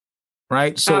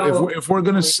right? So if we're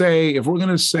gonna say a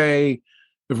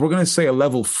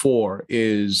level 4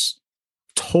 is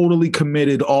totally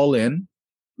committed, all in,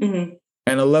 Mm-hmm.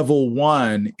 and a level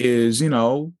 1 is,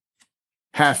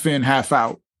 half in, half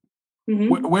out.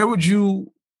 Mm-hmm. Where would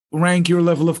you rank your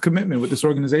level of commitment with this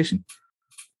organization?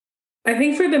 I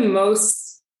think for the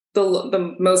most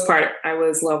part, I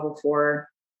was level 4.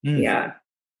 Yeah.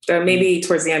 Maybe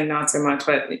towards the end, not so much,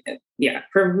 but yeah,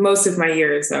 for most of my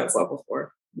years, I was level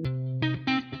 4.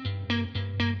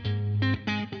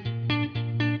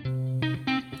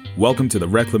 Welcome to the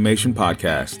Reclamation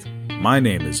Podcast. My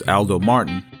name is Aldo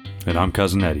Martin. And I'm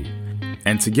Cousin Eddie.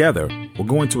 And together, we're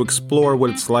going to explore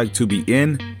what it's like to be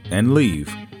in and leave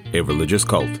a religious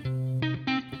cult.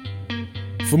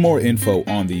 For more info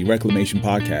on the Reclamation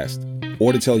Podcast,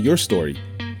 or to tell your story,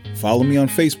 follow me on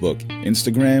Facebook,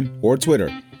 Instagram, or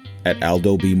Twitter at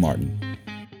Aldo B. Martin.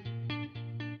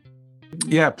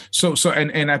 Yeah. So,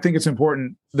 and I think it's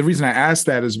important. The reason I asked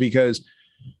that is because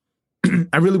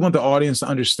I really want the audience to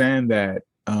understand that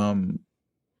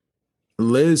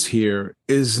Liz here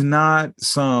is not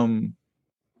some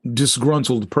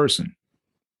disgruntled person.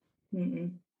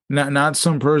 Mm-mm. Not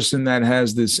some person that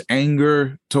has this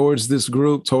anger towards this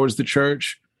group, towards the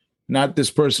church. Not this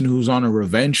person who's on a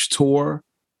revenge tour.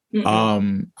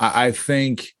 I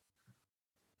think,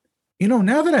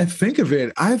 now that I think of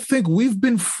it, I think we've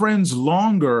been friends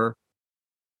longer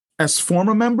as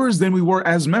former members than we were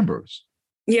as members.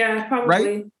 Yeah,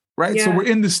 probably. Right. Yeah. So we're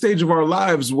in the stage of our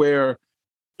lives where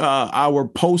our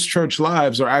post-church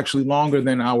lives are actually longer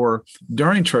than our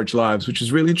during church lives, which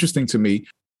is really interesting to me.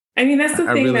 I mean, that's the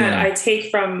thing that I take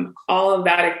from all of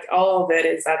that. All of it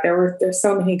is that there's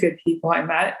so many good people I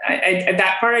met.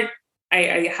 That part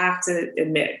I have to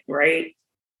admit, right?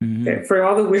 Mm-hmm. For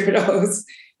all the weirdos,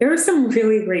 there were some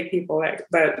really great people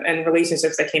and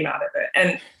relationships that came out of it.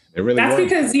 And that's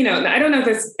because, I don't know if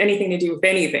that's anything to do with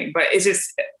anything, but it's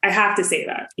just, I have to say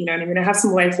that, you know what I mean? I have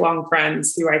some lifelong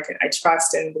friends who I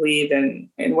trust and believe in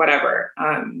whatever.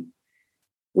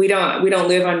 We don't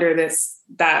live under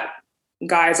that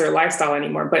guise or lifestyle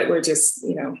anymore, but we're just,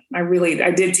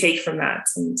 I did take from that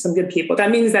some good people.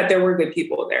 That means that there were good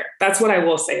people there. That's what I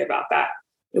will say about that.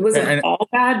 It wasn't all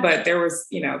bad, but there was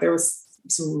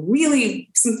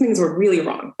some things were really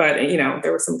wrong, but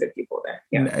there were some good people there.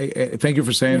 Yeah. Thank you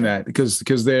for saying that because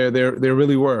there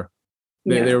really were.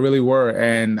 There really were.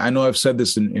 And I know I've said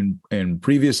this in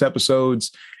previous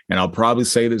episodes, and I'll probably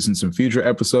say this in some future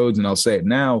episodes, and I'll say it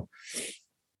now.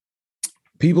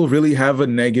 People really have a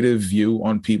negative view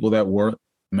on people that weren't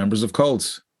members of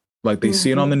cults. Like they see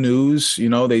it on the news,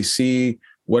 they see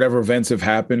whatever events have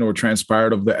happened or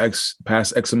transpired over the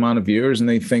past X amount of years, and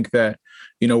they think that,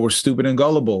 we're stupid and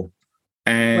gullible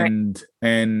and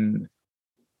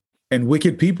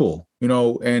wicked people,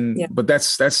 but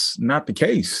that's not the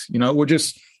case. We're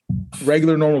just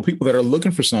regular, normal people that are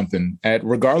looking for something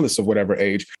regardless of whatever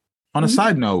age. On a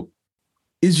side note,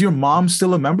 is your mom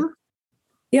still a member?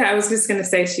 Yeah, I was just going to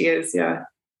say she is. Yeah.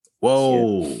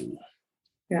 Whoa. Is.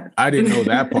 Yeah. I didn't know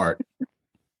that part.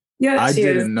 Yeah, I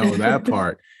didn't know that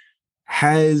part.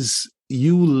 Has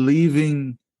you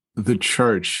leaving the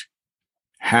church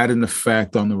had an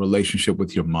effect on the relationship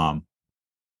with your mom?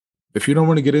 If you don't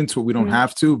want to get into it, we don't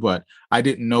have to, but I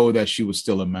didn't know that she was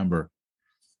still a member.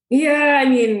 Yeah, I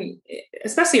mean,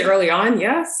 especially early on,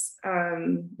 yes.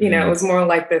 It was more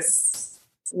like this,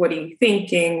 what are you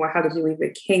thinking? How did you leave the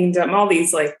kingdom? All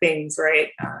these things, right?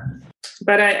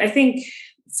 But I think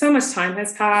so much time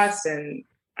has passed, and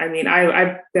I mean,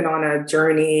 I've been on a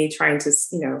journey trying to,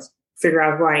 figure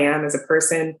out who I am as a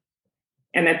person.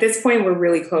 And at this point, we're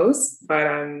really close,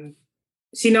 but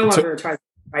she no longer tries to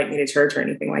invite me to church or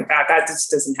anything like that. That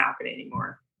just doesn't happen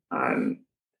anymore. Wow.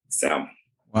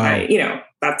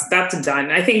 That's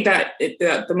done. I think that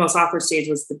the most awkward stage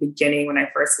was the beginning when I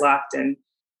first left, and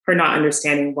her not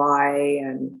understanding why.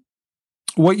 And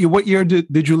what year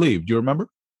did you leave? Do you remember?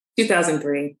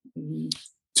 2003.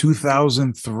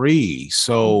 2003.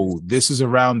 So this is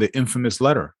around the infamous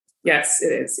letter. Yes,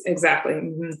 it is. Exactly.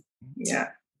 Mm-hmm. Yeah.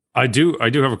 I do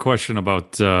have a question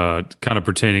about kind of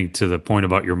pertaining to the point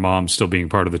about your mom still being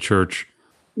part of the church.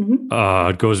 Mm-hmm.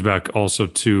 It goes back also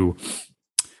to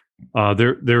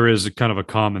there is a kind of a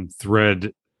common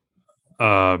thread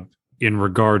in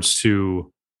regards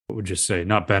to, what would you say,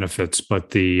 not benefits,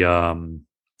 but the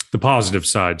positive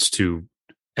sides to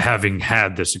having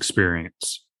had this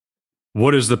experience.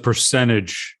 What is the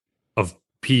percentage of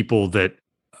people that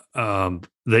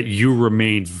you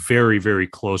remained very, very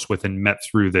close with and met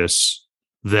through this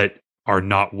that are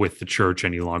not with the church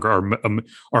any longer?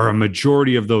 Are a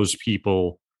majority of those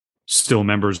people still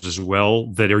members as well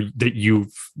that you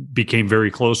became very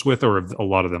close with, or have a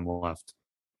lot of them left?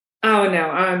 Oh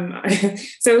no.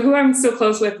 So who I'm still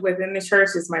close with within the church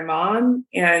is my mom,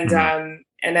 and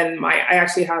then I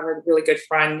actually have a really good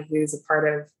friend who's a part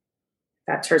of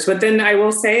that church. But then I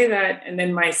will say that, and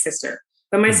then my sister.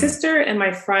 But my sister and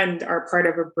my friend are part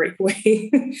of a breakaway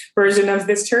version of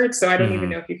this church. So I don't even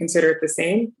know if you consider it the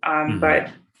same.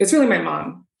 But it's really my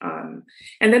mom.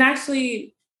 And then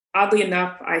actually, oddly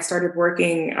enough, I started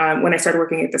working, when I started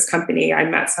working at this company, I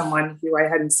met someone who I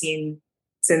hadn't seen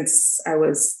since I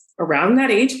was around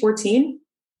that age, 14.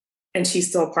 And she's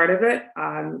still a part of it.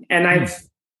 And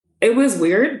it was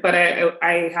weird, but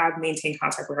I have maintained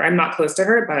contact with her. I'm not close to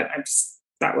her, but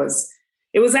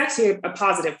it was actually a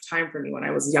positive time for me when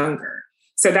I was younger.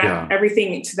 So that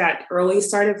everything to that early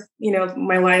start of,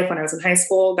 my life when I was in high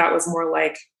school, that was more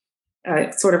like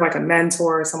sort of like a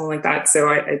mentor or someone like that. So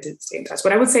I did stay in touch,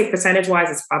 but I would say percentage wise,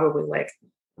 it's probably like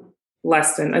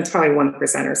it's probably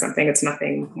 1% or something. It's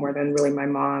nothing more than really my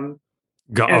mom.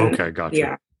 Okay.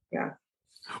 Gotcha. Yeah.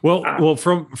 Well,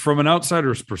 from an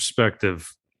outsider's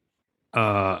perspective,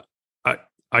 I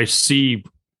see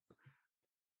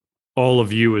all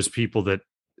of you as people that,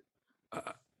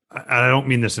 I don't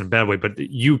mean this in a bad way, but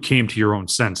you came to your own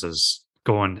senses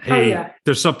going, hey,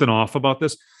 there's something off about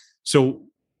this. So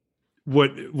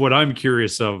what I'm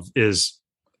curious of is,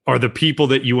 are the people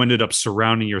that you ended up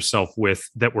surrounding yourself with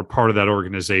that were part of that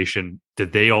organization,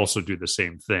 did they also do the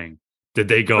same thing? Did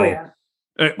they go,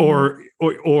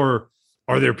 or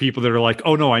are there people that are like,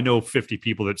 oh no, I know 50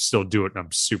 people that still do it and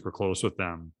I'm super close with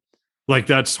them? Like,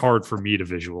 that's hard for me to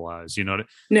visualize,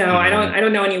 No, I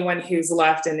don't know anyone who's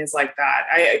left and is like that.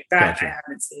 I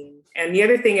haven't seen. And the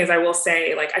other thing is, I will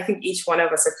say, like, I think each one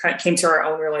of us came to our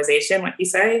own realization, like you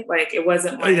say, like, it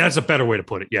wasn't like, that's a better way to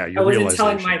put it. Yeah. I wasn't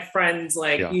telling my friends,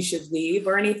 like, you should leave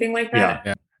or anything like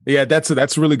that. Yeah. That's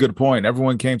a really good point.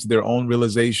 Everyone came to their own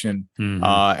realization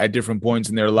at different points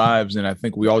in their lives. And I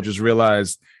think we all just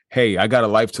realized, hey, I got a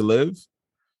life to live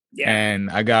and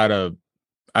I gotta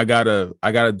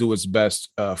do what's best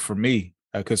for me,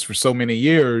 because for so many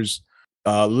years,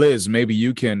 Liz, maybe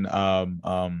you can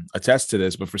attest to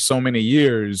this, but for so many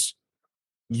years,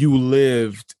 you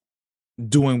lived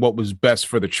doing what was best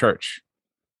for the church.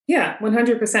 Yeah,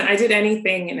 100%. I did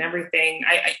anything and everything.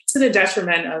 I to the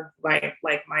detriment of my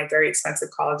very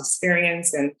expensive college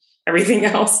experience and everything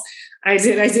else. I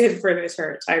did for the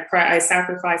church. I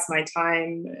sacrificed my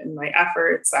time and my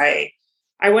efforts. I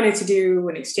wanted to do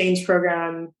an exchange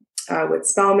program with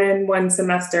Spelman one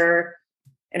semester.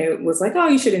 And it was like, oh,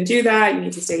 you shouldn't do that. You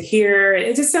need to stay here.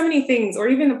 It's just so many things, or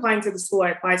even applying to the school I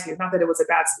applied to. Not that it was a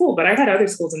bad school, but I had other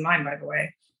schools in mind, by the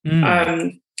way.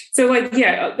 So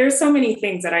there's so many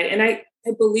things that I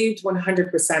believed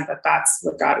 100% that that's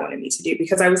what God wanted me to do,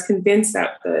 because I was convinced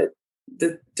that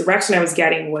the direction I was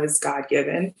getting was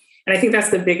God-given. And I think that's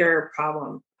the bigger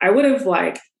problem. I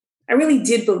really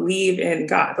did believe in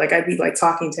God. Like, I'd be like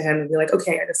talking to him and be like,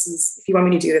 okay, if you want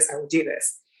me to do this, I will do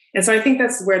this. And so I think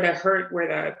that's where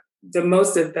the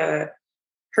most of the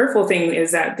hurtful thing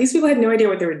is, that these people had no idea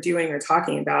what they were doing or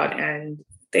talking about, and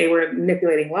they were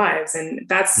manipulating lives. And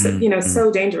that's,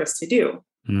 so dangerous to do.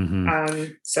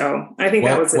 So I think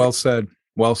that was well said.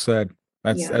 Well said.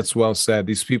 That's well said.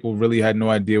 These people really had no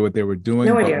idea what they were doing,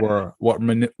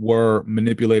 were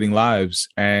manipulating lives.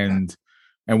 And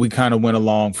we kind of went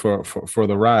along for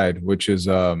the ride, which is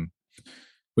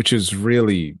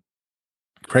really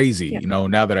crazy,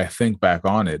 now that I think back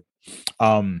on it.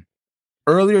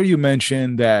 Earlier you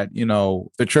mentioned that,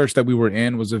 the church that we were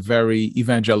in was a very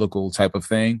evangelical type of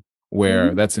thing,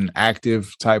 where that's an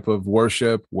active type of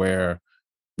worship, where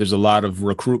there's a lot of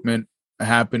recruitment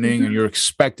happening and you're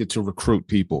expected to recruit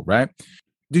people, right?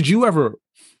 Did you ever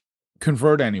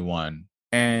convert anyone?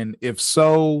 And if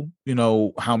so,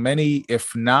 how many?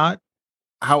 If not,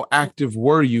 how active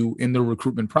were you in the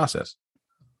recruitment process?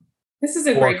 This is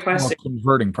a great question.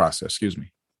 Converting process, excuse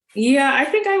me. Yeah, I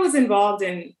think I was involved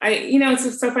in,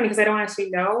 it's so funny because I don't actually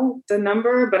know the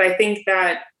number, but I think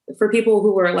that for people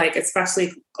who were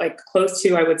especially close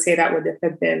to, I would say that would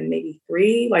have been maybe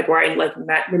 3, where I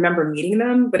remember meeting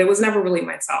them, but it was never really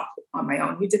myself on my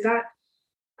own who did that.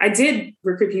 I did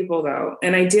recruit people though,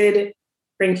 and I did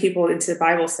bring people into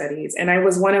Bible studies. And I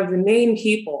was one of the main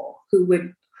people who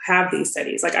would have these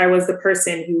studies. I was the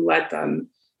person who led them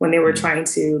when they were trying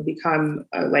to become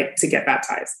to get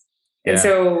baptized. And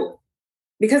so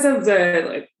because of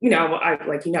the,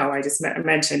 I just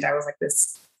mentioned, I was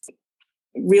this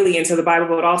really into the Bible,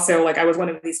 but also I was one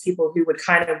of these people who would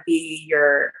kind of be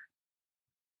your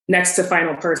next to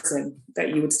final person that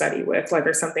you would study with,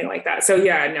 or something like that. So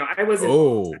I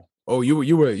wasn't. Oh, you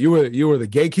were the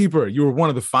gatekeeper. You were one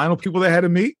of the final people that had to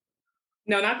meet.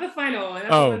 No, not the final.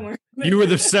 Oh, you were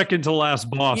the second to last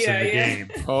boss in the game.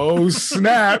 Oh,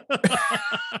 snap.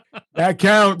 That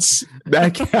counts.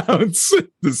 That counts.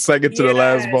 The second to the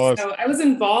last boss. So I was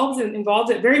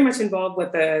very much involved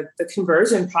with the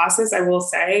conversion process. I will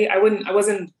say I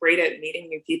wasn't great at meeting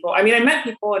new people. I mean, I met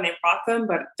people and they brought them,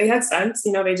 but they had sense.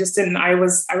 They just didn't. I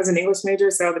was an English major,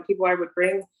 so the people I would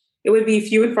bring, it would be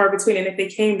few and far between. And if they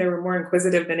came, they were more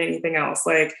inquisitive than anything else.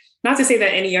 Like, not to say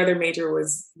that any other major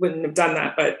wouldn't have done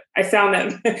that, but I found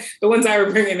that the ones I were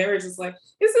bringing, they were just like,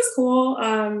 "This is cool,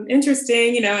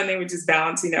 interesting," and they would just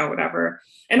bounce, whatever.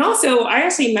 And also, I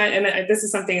actually met, and this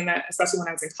is something that, especially when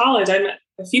I was in college, I met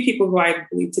a few people who I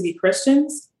believed to be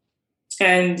Christians,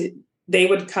 and they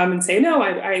would come and say, "No,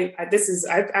 this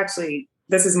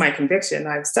is my conviction.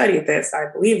 I've studied this. I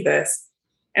believe this."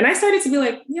 And I started to be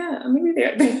like, yeah, maybe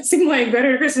they seem like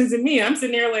better Christians than me. I'm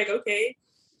sitting there like, okay.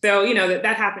 So,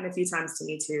 that happened a few times to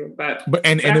me too. But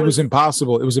it was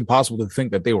impossible. It was impossible to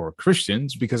think that they were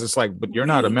Christians because it's like, but you're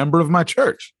not a member of my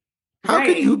church. How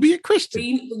can you be a Christian?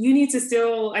 You need to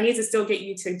still, I need to still get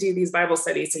you to do these Bible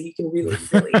studies so you can really,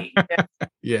 really.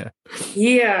 Yeah.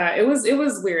 Yeah. It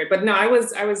was weird, but no, I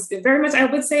was very much, I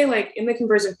would say, like, in the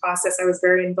conversion process, I was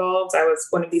very involved. I was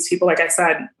one of these people, like I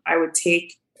said,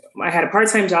 I had a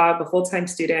part-time job, a full-time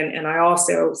student, and I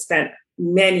also spent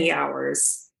many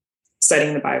hours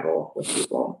studying the Bible with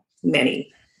people,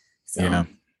 many. So,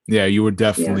 yeah, you were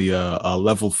definitely a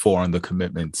level 4 on the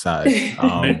commitment side. May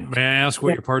I ask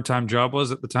what your part-time job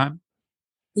was at the time?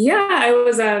 Yeah, I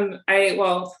was. I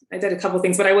did a couple of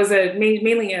things, but I was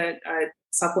mainly a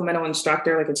supplemental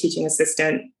instructor, like a teaching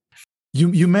assistant.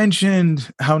 You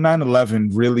mentioned how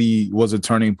 9/11 really was a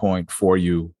turning point for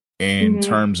you in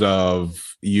terms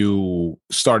of you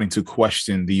starting to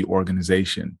question the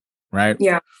organization, right?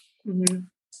 Yeah. Mm-hmm.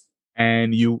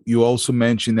 And you also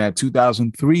mentioned that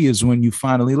 2003 is when you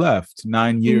finally left,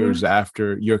 9 years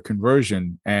after your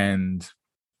conversion. And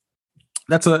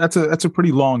that's a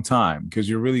pretty long time because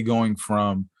you're really going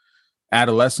from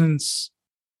adolescence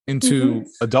into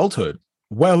adulthood,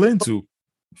 well into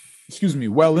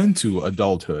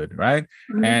adulthood, right?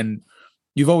 Mm-hmm. And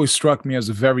you've always struck me as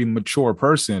a very mature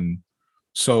person.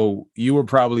 So you were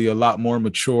probably a lot more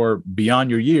mature beyond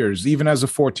your years, even as a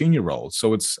 14-year-old.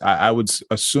 So I would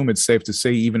assume it's safe to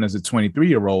say, even as a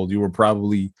 23-year-old, you were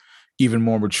probably even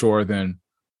more mature than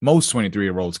most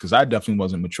 23-year-olds, because I definitely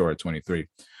wasn't mature at 23.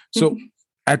 So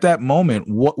at that moment,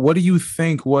 what do you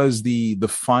think was the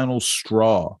final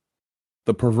straw,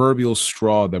 the proverbial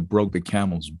straw that broke the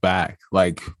camel's back?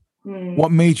 Like,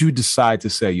 what made you decide to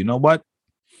say, you know what?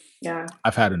 Yeah,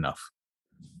 I've had enough.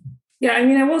 Yeah, I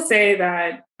mean, I will say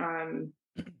that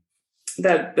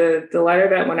that the letter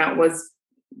that went out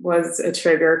was a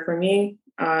trigger for me,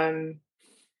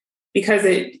 because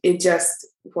it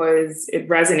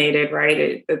resonated,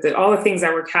 right? All the things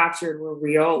that were captured were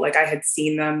real. Like, I had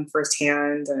seen them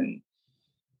firsthand,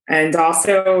 and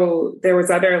also there was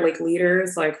other, like,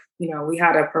 leaders, like, we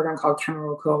had a program called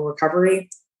Chemical Recovery.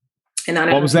 And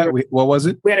what was that? What was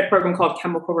it? We had a program called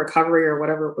Chemical Recovery or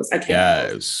whatever it was. I can't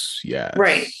remember. Yes.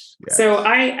 Right. Yes. So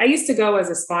I used to go as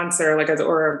a sponsor,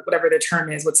 or whatever the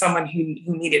term is, with someone who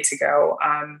needed to go.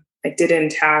 I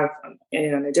didn't have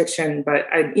an addiction, but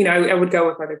I would go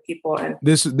with other people. And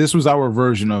this was our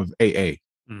version of AA.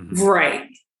 Mm-hmm. Right.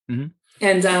 Mm-hmm.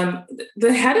 And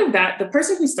the head of that, the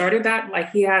person who started that,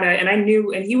 like, he had and I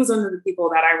knew, and he was one of the people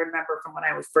that I remember from when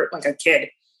I was like a kid.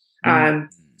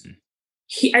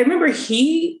 I remember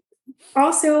he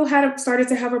also started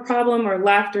to have a problem or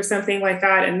left or something like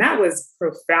that. And that was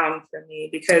profound for me,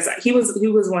 because he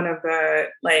was one of the,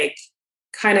 like,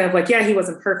 kind of like, yeah, he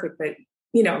wasn't perfect, but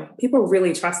people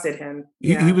really trusted him.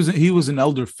 He was an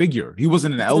elder figure. He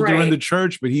wasn't an elder in the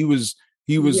church, but he was,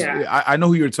 I know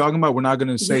who you're talking about. We're not going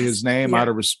to say his name out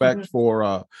of respect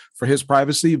for his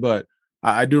privacy, but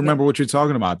I do remember what you're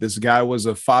talking about. This guy was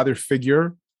a father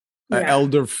figure, an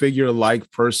elder figure-like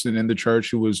person in the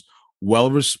church who was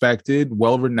well-respected,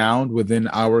 well-renowned within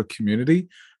our community.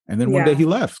 And then one day he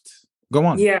left. Go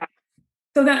on. Yeah.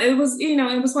 So that it was,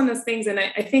 it was one of those things. And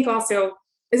I think also,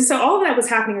 so all of that was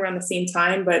happening around the same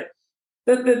time, but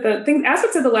the thing,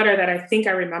 aspects of the letter that I think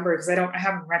I remember, because I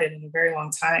haven't read it in a very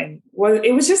long time,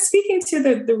 was just speaking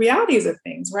to the realities of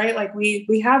things, right? Like,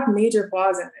 we have major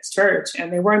flaws in this church,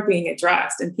 and they weren't being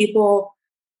addressed, and people's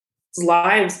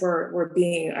lives were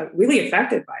being really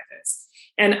affected by this.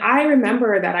 And I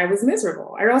remember that I was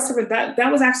miserable. I also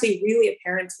that was actually really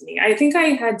apparent to me. I think I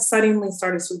had suddenly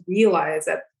started to realize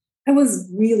that I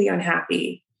was really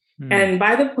unhappy. And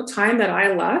by the time that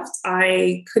I left,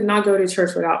 I could not go to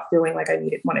church without feeling like I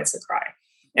wanted to cry.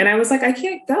 And I was like, I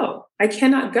can't go. I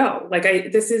cannot go. Like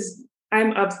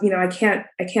I'm up, I can't.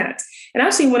 And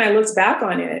actually, when I looked back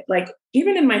on it, like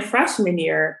even in my freshman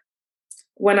year,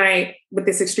 with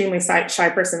this extremely shy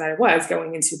person that I was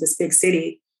going into this big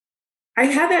city, I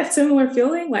had that similar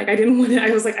feeling. Like I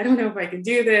was like, I don't know if I can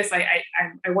do this. I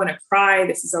want to cry.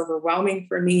 This is overwhelming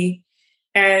for me.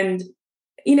 And,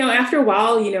 after a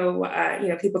while,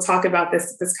 people talk about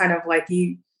this kind of like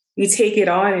you take it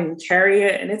on and carry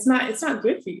it, and it's not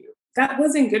good for you. That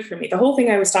wasn't good for me. The whole thing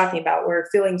I was talking about, were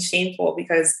feeling shameful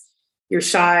because you're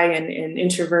shy and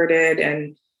introverted,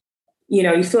 and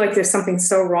you feel like there's something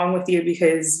so wrong with you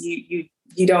because you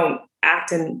don't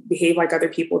act and behave like other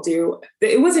people do.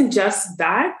 It wasn't just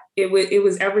that. It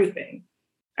was everything.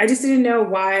 I just didn't know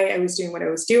why I was doing what I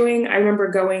was doing. I remember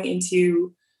going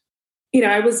into,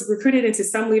 I was recruited into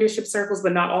some leadership circles,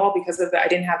 but not all, because of I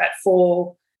didn't have that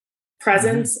full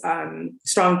presence,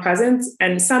 strong presence.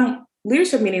 And some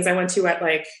leadership meetings I went to at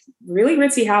like really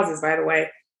ritzy houses, by the way.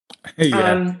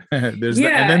 Yeah. There's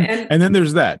that. And then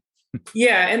there's that.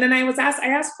 Yeah. And then I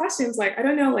asked questions like, I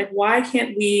don't know, like, why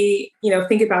can't we,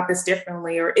 think about this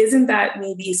differently? Or isn't that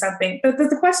maybe something,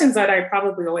 the questions that I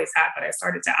probably always had, but I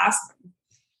started to ask them.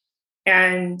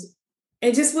 And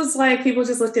it just was like, people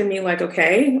just looked at me like,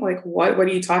 okay, like, what are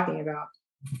you talking about?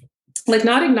 Like,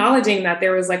 not acknowledging that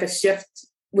there was like a shift,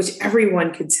 which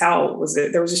everyone could tell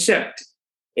there was a shift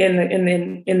in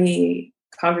the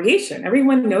congregation.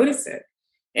 Everyone noticed it.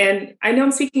 And I know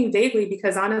I'm speaking vaguely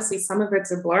because honestly, some of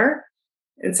it's a blur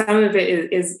and some of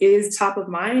it is top of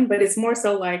mind, but it's more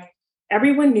so like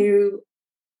everyone knew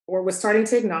or was starting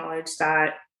to acknowledge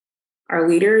that our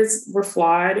leaders were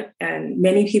flawed and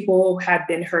many people had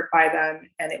been hurt by them,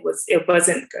 and it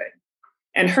wasn't good.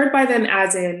 And hurt by them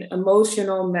as in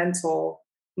emotional, mental,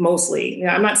 mostly.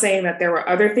 I'm not saying that there were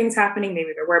other things happening,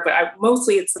 maybe there were, but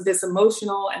mostly it's this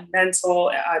emotional and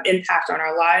mental impact on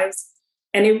our lives.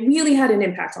 And it really had an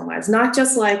impact on lives, not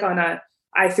just like on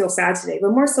I feel sad today,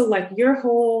 but more so like your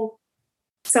whole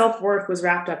self-worth was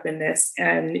wrapped up in this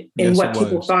and in what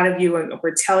people thought of you and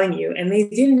were telling you. And they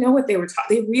didn't know what they were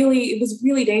taught. It was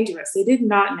really dangerous. They did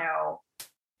not know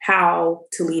how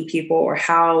to lead people or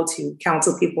how to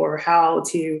counsel people or how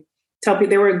to tell people.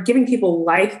 They were giving people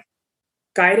life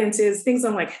guidances, things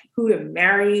on like who to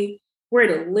marry, where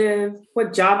to live,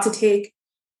 what job to take,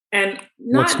 and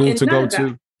what school to go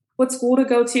to. What school to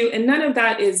go to. And none of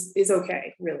that is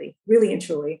okay, really, really and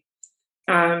truly.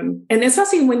 And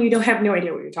especially when you don't have no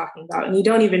idea what you're talking about and you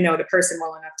don't even know the person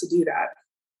well enough to do that.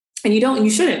 And you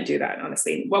shouldn't do that,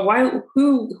 honestly. Well,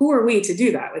 who are we to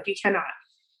do that? Like, you cannot.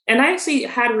 And I actually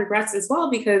had regrets as well,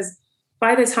 because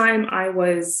by the time I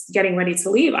was getting ready to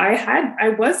leave,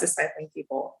 I was discipling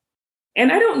people.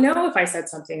 And I don't know if I said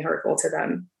something hurtful to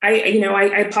them. I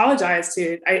apologized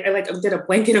I like did a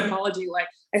blanket apology. Like,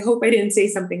 I hope I didn't say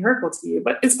something hurtful to you,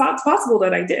 but it's possible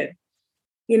that I did.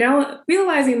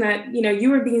 Realizing that, you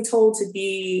were being told to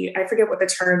be, I forget what the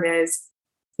term is,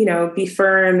 be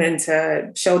firm and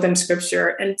to show them scripture.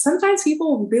 And sometimes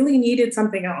people really needed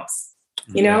something else,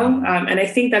 and I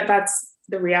think that that's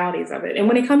the realities of it. And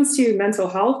when it comes to mental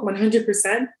health,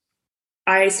 100%,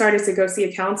 I started to go see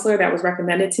a counselor that was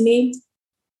recommended to me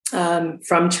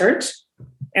from church.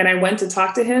 And I went to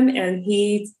talk to him, and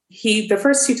he the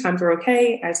first 2 times were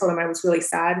okay. I told him I was really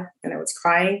sad and I was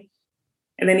crying.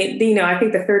 And then, I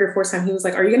think the third or fourth time he was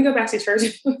like, "Are you going to go back to church?"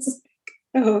 I was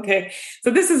like, "Oh, okay.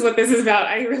 So this is what this is about."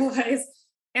 I realized.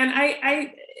 And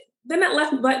I then that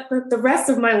left, but the rest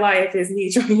of my life is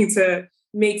me trying to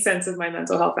make sense of my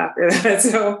mental health after that.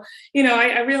 So,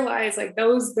 I realized like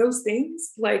those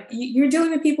things, like you're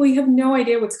dealing with people, you have no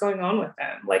idea what's going on with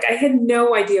them. Like, I had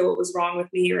no idea what was wrong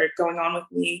with me or going on with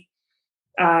me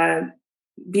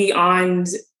beyond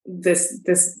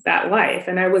that life.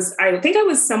 And I think I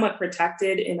was somewhat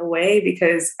protected in a way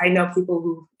because I know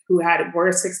people who had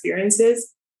worse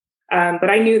experiences. But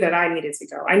I knew that I needed to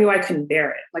go. I knew I couldn't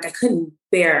bear it. Like, I couldn't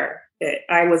bear it.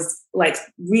 I was like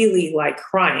really like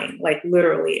crying, like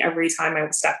literally every time I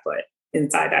would step foot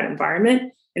inside that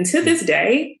environment. And to this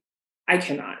day, I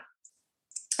cannot.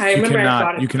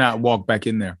 You cannot walk back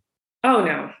in there. Oh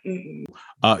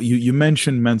no. You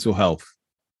mentioned mental health,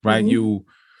 right? Mm-hmm.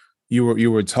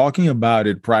 You were talking about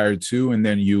it prior to, and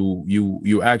then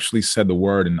you actually said the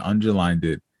word and underlined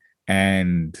it.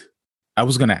 And I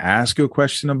was going to ask you a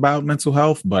question about mental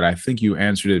health, but I think you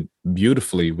answered it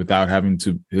beautifully without having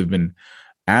to have been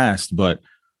asked. But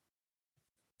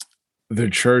the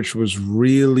church was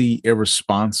really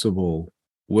irresponsible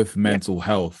with mental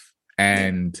health.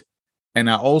 And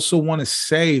I also want to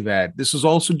say that this was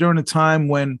also during a time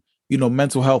when,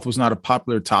 mental health was not a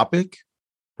popular topic.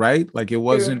 right? Like it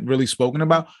wasn't really spoken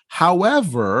about.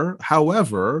 However,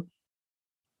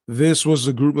 this was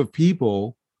a group of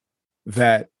people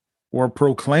that were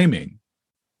proclaiming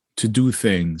to do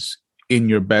things in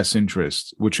your best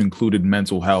interest, which included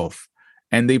mental health.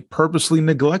 And they purposely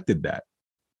neglected that.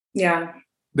 Yeah.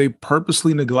 They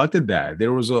purposely neglected that.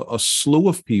 There was a slew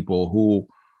of people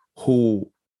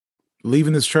who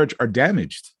leaving this church are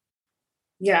damaged.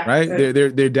 Yeah. Right.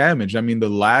 They're damaged. I mean, the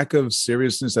lack of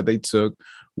seriousness that they took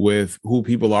with who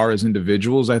people are as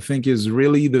individuals, I think is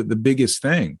really the biggest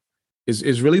thing.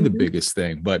 Is really the biggest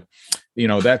thing. But, you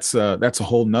know, that's a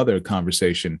whole nother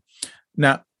conversation.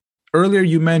 Now, earlier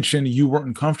you mentioned you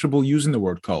weren't comfortable using the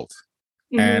word cult.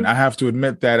 And I have to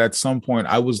admit that at some point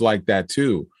I was like that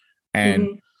too.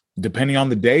 And depending on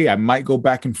the day, I might go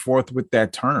back and forth with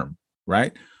that term.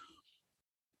 Right.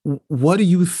 What do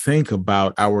you think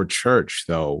about our church,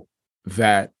 though,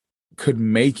 that could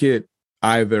make it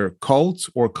either cult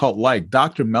or cult-like?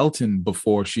 Dr. Melton,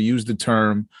 before, she used the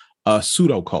term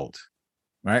pseudo cult.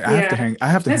 Right. I have to hang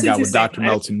out with Dr.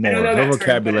 Melton more. Her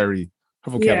vocabulary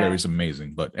is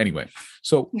amazing. But anyway,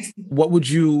 so what would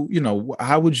you,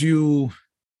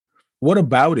 what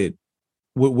about it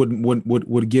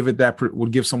would give it that,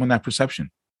 would give someone that perception?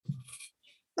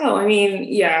 Oh, I mean,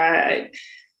 yeah.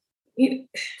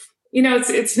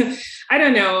 It's I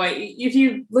don't know. If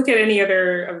you look at any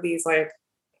other of these like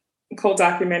cult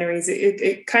documentaries,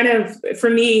 it kind of,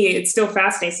 for me, it still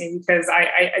fascinates me because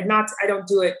I don't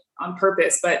do it on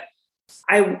purpose, but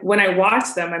when I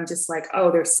watch them, I'm just like,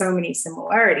 oh, there's so many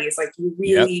similarities. Like you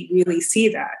really see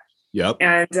that. Yep.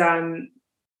 And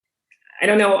I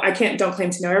don't know. Don't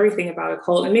claim to know everything about a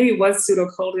cult, and maybe it was pseudo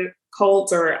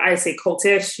cult, or I say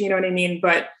cultish. You know what I mean?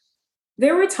 But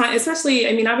there were times, especially,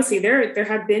 I mean, obviously there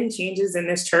have been changes in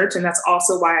this church, and that's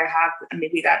also why I have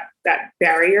maybe that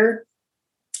barrier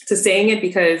to saying it,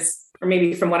 because, or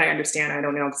maybe from what I understand, I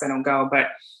don't know because I don't go, but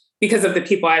because of the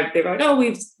people they're like, oh,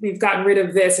 we've gotten rid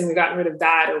of this and we've gotten rid of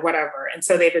that or whatever. And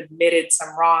so they've admitted some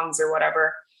wrongs or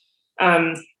whatever.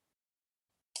 But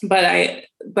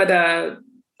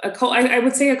a cult, I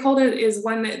would say a cult is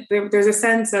one that there's a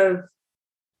sense of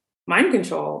mind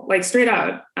control, like straight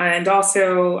up. And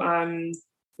also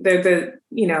the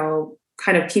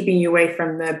kind of keeping you away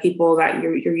from the people that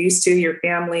you're used to, your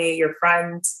family, your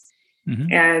friends.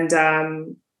 And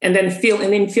then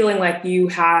feeling like you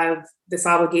have this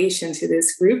obligation to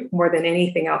this group more than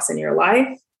anything else in your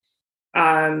life.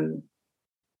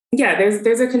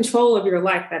 There's a control of your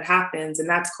life that happens, and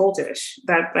that's cultish.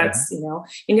 That's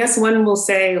and yes, one will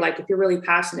say, like, if you're really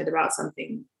passionate about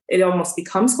something, it almost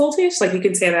becomes cultish. Like you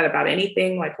can say that about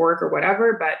anything, like work or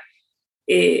whatever, but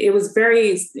it was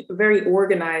very, very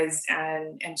organized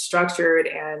and structured,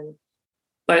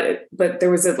 but there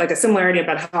was a similarity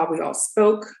about how we all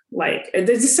spoke. Like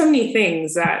there's just so many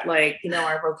things that, like,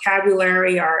 our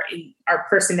vocabulary, our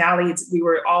personalities, we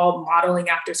were all modeling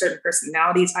after certain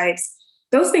personality types.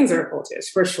 Those things are cultish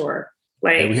for sure.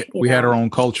 Like we had our own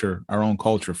culture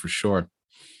for sure.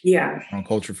 Yeah. Our own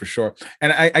culture for sure.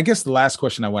 And I guess the last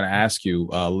question I want to ask you,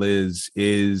 Liz,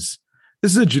 is,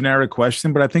 this is a generic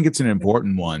question, but I think it's an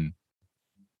important one.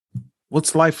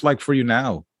 What's life like for you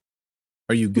now?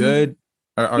 Are you good?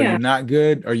 Are you not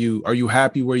good? Are you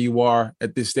happy where you are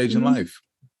at this stage in life?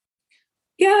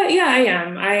 Yeah, I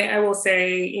am. I will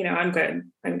say, I'm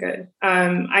good. I'm good.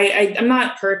 I'm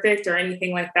not perfect or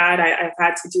anything like that. I've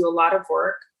had to do a lot of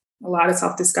work, a lot of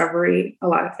self-discovery, a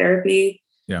lot of therapy.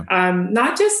 Yeah.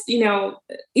 Not just,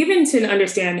 even to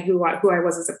understand who I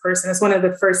was as a person. It's one of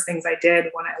the first things I did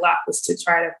when I left, was to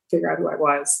try to figure out who I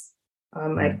was.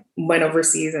 I went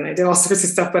overseas and I did all sorts of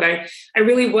stuff, but I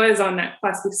really was on that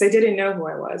quest because I didn't know who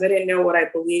I was. I didn't know what I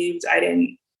believed. I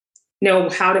didn't know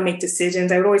how to make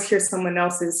decisions. I would always hear someone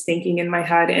else's thinking in my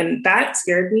head, and that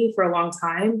scared me for a long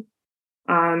time.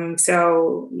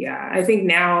 I think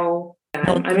now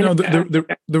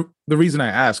the reason I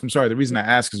ask,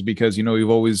 is because,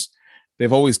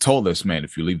 they've always told us, man,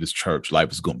 if you leave this church,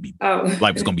 life is going to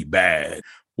be bad.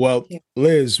 Well,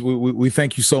 Liz, we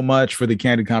thank you so much for the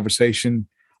candid conversation.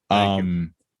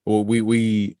 I'm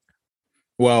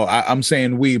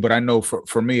saying we, but I know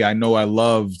for me, I know I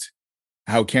loved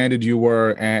how candid you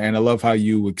were, and I love how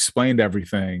you explained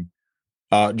everything,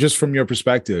 just from your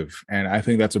perspective. And I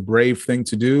think that's a brave thing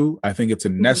to do. I think it's a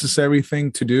necessary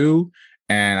thing to do.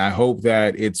 And I hope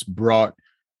that it's brought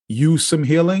you some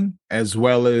healing, as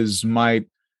well as might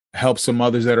help some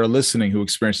others that are listening who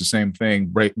experience the same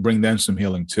thing, bring them some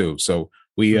healing too. So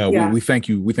we thank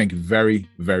you. We thank you very,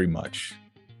 very much.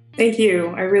 Thank you.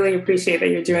 I really appreciate that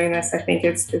you're doing this. I think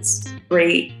it's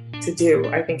great to do.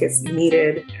 I think it's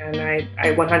needed, and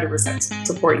I 100%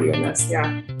 support you in this.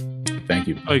 Yeah. Thank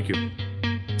you. Thank you.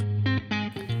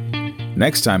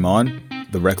 Next time on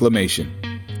The Reclamation.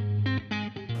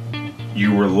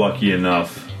 You were lucky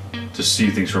enough to see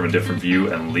things from a different view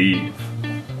and leave.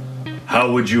 How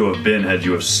would you have been had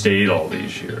you have stayed all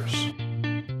these years?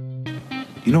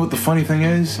 You know what the funny thing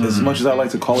is? As much as I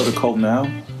like to call it a cult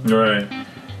now, right?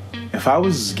 If I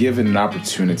was given an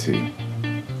opportunity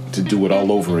to do it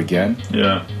all over again,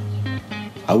 yeah,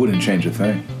 I wouldn't change a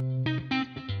thing.